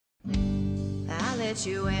let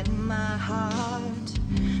you in my heart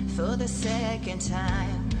for the second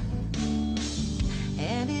time.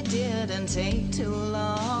 And it didn't take too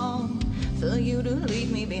long for you to leave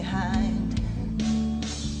me behind.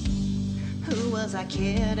 Who was I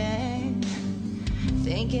kidding,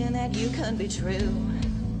 thinking that you could be true?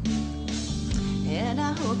 And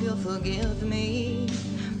I hope you'll forgive me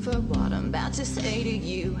for what I'm about to say to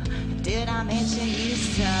you. Did I mention you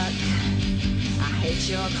suck? I hate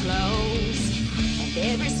your clothes and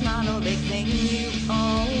every small or big thing you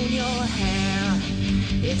own. Your hair,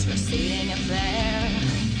 it's receding affair,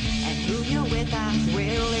 and who you're with I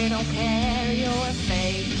really don't care. You're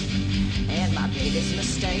fake and my biggest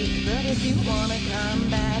mistake. But if you wanna come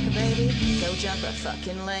back, baby, go jump a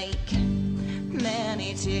fucking lake.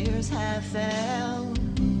 Many tears have fell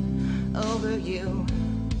over you,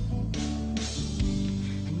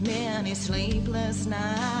 and many sleepless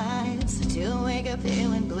nights to wake up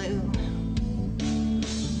feeling blue.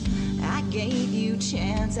 I gave you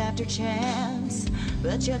chance after chance,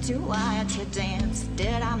 but you're too wired to dance.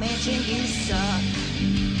 Did I mention you suck?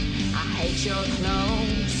 I hate your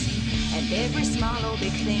clothes and every small or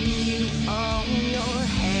big thing you own. Your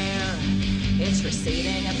hair, it's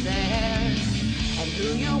receding up there, and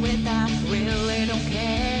who you're with I really don't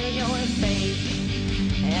care. You're fake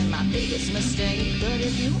and my biggest mistake. But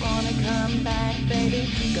if you wanna come back, baby,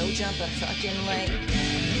 go jump a fucking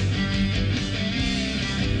lake.